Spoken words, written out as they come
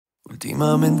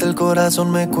Últimamente el corazón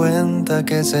me cuenta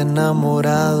que se ha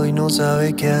enamorado y no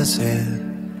sabe qué hacer.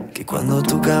 Que cuando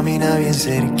tú caminas bien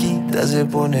cerquita se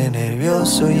pone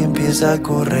nervioso y empieza a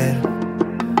correr.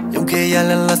 Y aunque ya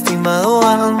le han lastimado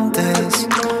antes,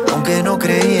 aunque no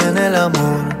creía en el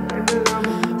amor,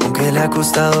 aunque le ha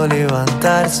costado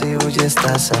levantarse, hoy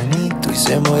está sanito y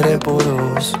se muere por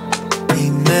vos. Y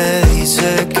me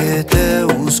dice que te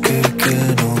busque, que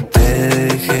no te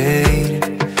deje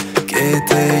ir, que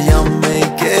te llame y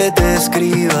que te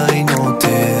escriba y no te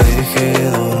deje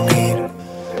dormir.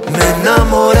 Me he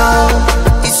enamorado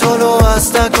y solo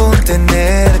basta con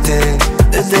tenerte.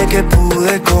 Desde que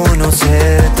pude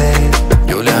conocerte,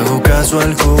 yo le hago caso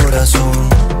al corazón,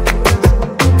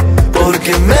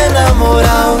 porque me he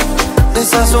enamorado de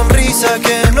esa sonrisa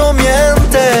que no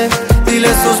miente. Dile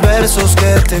estos versos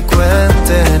que te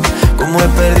cuenten cómo he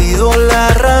perdido la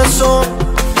razón.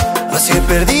 Así he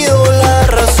perdido la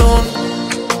razón.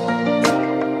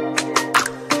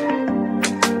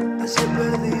 Así he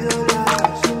perdido la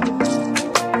razón.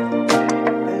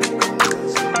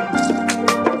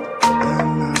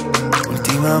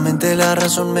 Últimamente la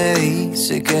razón me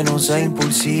dice que no sea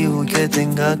impulsivo y que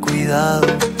tenga cuidado,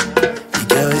 y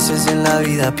que a veces en la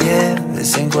vida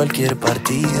pierdes en cualquier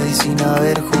partida y sin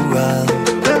haber jugado.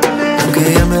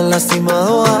 Aunque ya me han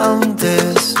lastimado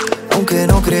antes, aunque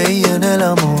no creía en el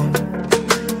amor,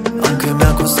 aunque me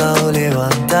ha costado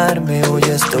levantarme, hoy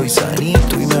estoy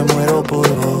sanito y me muero por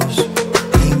vos.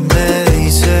 Y me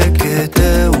dice que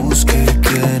te busque,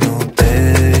 que no te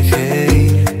deje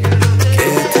ir,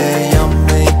 que te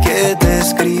llame y que te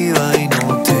escriba y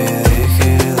no te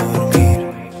deje dormir.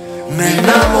 Me he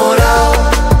enamorado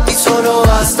y solo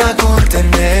basta con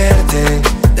tenerte.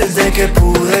 Desde que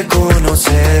pude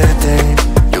conocerte,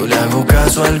 yo le hago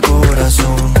caso al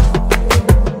corazón,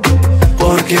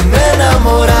 porque me he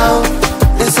enamorado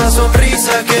de esa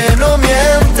sonrisa que no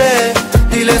miente.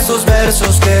 Dile esos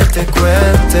versos que te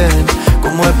cuenten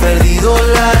cómo he perdido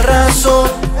la razón.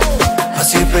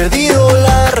 Así he perdido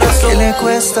la razón. Que le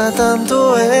cuesta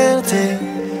tanto verte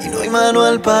y no hay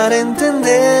manual para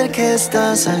entender que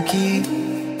estás aquí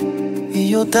y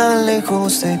yo tan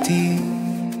lejos de ti.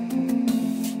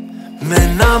 Me he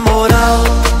enamorado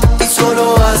y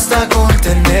solo basta con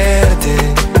tenerte.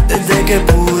 Desde que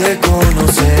pude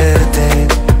conocerte,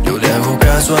 yo le hago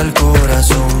caso al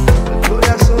corazón,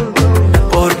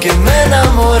 porque me he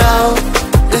enamorado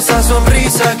de esa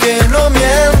sonrisa que no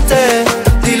miente.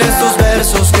 Dile estos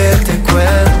versos que te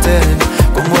cuenten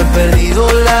cómo he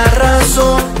perdido la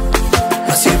razón.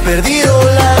 Así he perdido